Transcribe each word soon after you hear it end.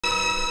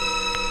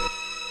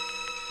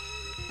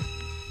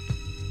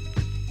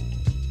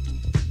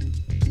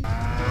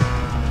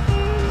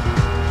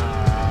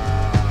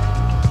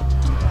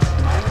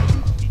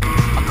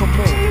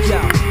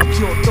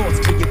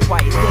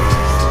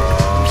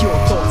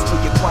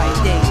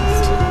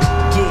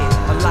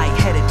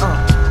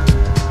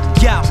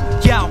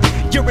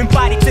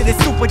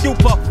super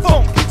duper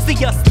funk.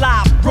 See us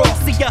live, raw,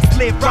 see us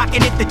live,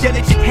 rockin' it. The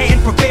diligent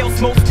hand prevails,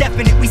 most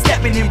definite. We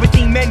steppin' in,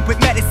 redeem men with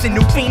medicine.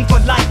 New fiend for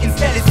life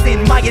instead of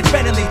sin. My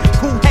adrenaline,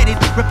 cool-headed,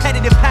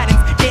 repetitive patterns.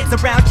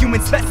 Dance around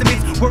human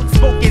specimens. Words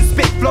spoken,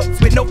 spit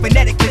floats with no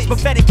phonetic glitch.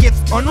 Prophetic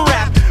gifts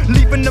unwrapped,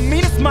 leaving the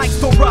meanest mics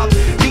so rough.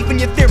 Leaving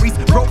your theories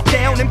broke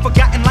down and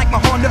forgotten like my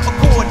Honda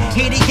Accord.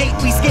 Here the gate,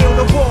 we scale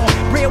the wall.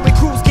 Railway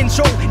cruise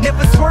control,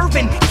 never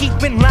swerving.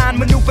 Keep in line,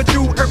 maneuver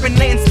through urban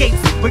landscapes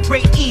with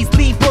great ease.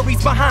 Leave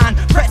worries behind.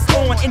 Press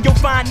on and you'll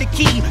find the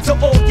key. So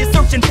all you're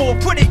searching for,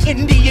 put it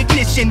in the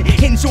ignition.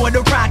 Enjoy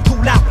the ride,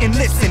 cool out and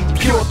listen.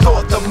 Pure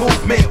thought, the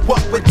movement,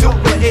 what we're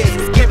doing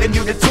is giving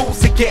you the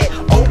tools to get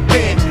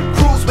open.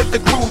 Cruise with the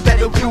crew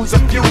that'll use a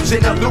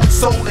fusion of loop,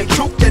 soul, and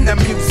truth in the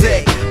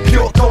music.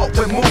 Pure thought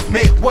with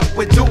movement, what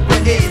we're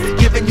doing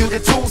is giving you the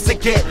tools to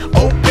get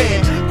open.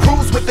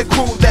 Cruise with the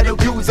crew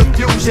that'll use a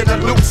fusion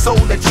of loop, soul,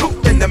 and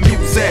truth in the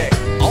music.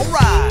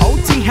 Alright,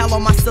 OT hell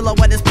on my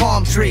silhouette is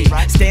palm tree.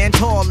 Stand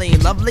tall, lean,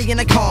 lovely in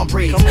a calm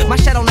breeze. My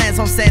shadow lands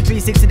on sand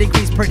 360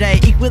 degrees per day,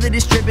 equally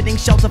distributing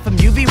shelter from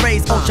UV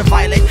rays.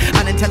 Ultraviolet,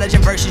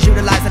 unintelligent versions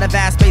utilizing a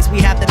vast space.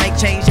 We have to make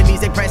change in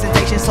music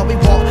presentation, so we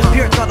walk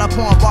pure thought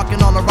upon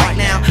rocking on the right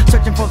now.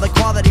 Searching for the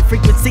quality,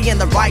 frequency, and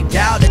the right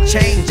dial to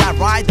change. I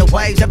ride the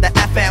waves of the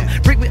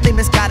FM, frequently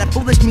misguided,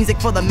 foolish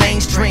music for the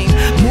mainstream.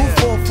 Move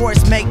full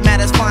force, make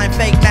matters fine,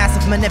 fake,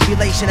 massive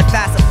manipulation, and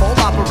facet full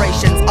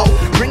operations. Oh,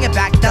 bring it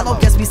back, fellow,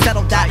 guess we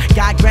settled that.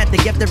 God grant the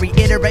gift of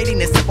reiterating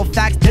the simple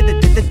facts.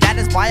 That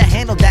is why I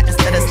handle that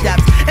instead of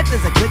steps. If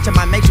there's a glitch in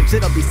my matrix,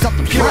 it'll be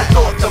something pure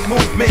thought, the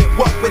movement,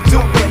 what we're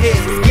doing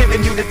is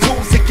giving you the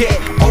tools to get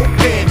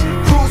open.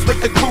 Cruise with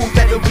the crew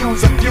that'll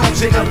use a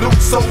fusion of loop,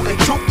 soul, and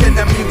truth in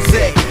the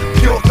music.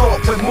 Pure thought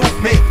with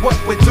movement, what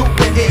we're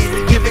doing is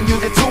giving you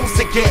the tools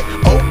to get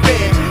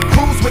open.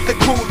 Cruise with the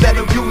crew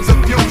that'll use a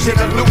fusion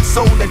of loop,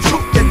 soul, and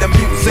truth in the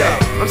music.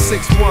 I'm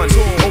 6'1",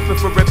 open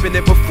for ripping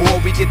it before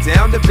we get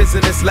down to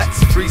business.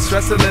 Let's free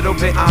stress a little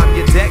bit. I'm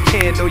your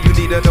deckhand, though you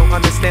need or don't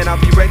understand. I'll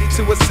be ready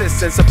to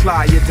assist and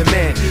supply your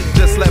demand.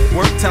 Just left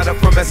work tied up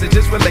from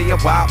messages relaying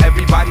while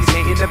everybody's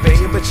hating and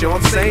banging, but you know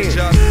what I'm saying.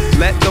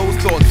 Let those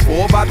thoughts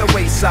fall by the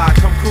wayside.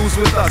 Come cruise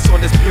with us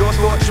on this pure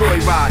thought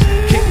joyride.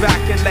 Kick back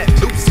and let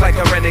loose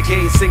like a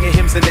renegade, singing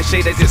hymns in the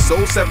shade as your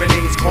soul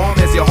serenades. Calm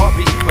as your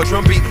heartbeat, a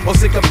drum beat, or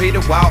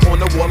syncopated while on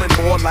the wall and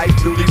more life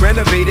newly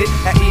renovated.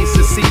 At ease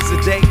to seize the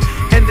day.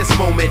 In this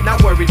moment,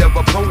 not worried of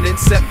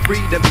opponents, set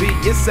free to be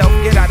yourself.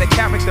 Get out of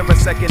character a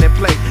second and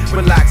play.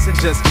 Relax and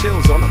just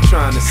chill's all I'm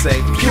trying to say.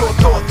 Pure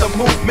thought, the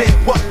movement,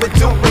 what we're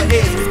doing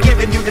is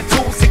giving you the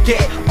tools to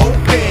get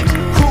open.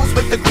 Cruise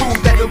with the crew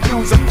that'll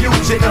use a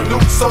fusion of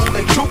loop, soul,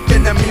 and truth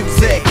in the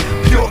music.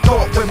 Pure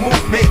thought with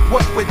movement,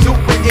 what we're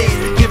doing is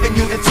giving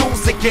you the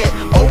tools to get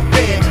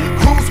open.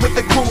 Cruise with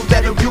the crew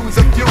that'll use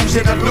a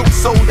fusion of loop,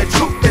 soul, and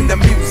truth in the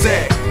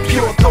music.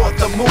 Pure thought,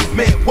 the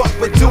movement, what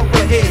we're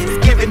doing is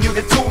giving you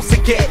the tools to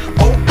get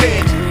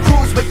open.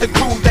 Cruise with the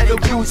crew that'll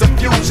use a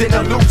fusion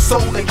of loop,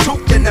 soul, and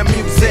truth in the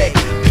music.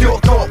 Pure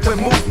thought with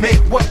movement,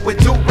 what we're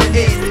doing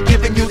is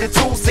giving you the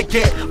tools to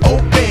get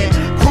open.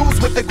 Cruise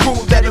with the crew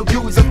that'll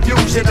use a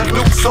fusion of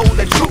loop, soul,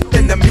 and truth.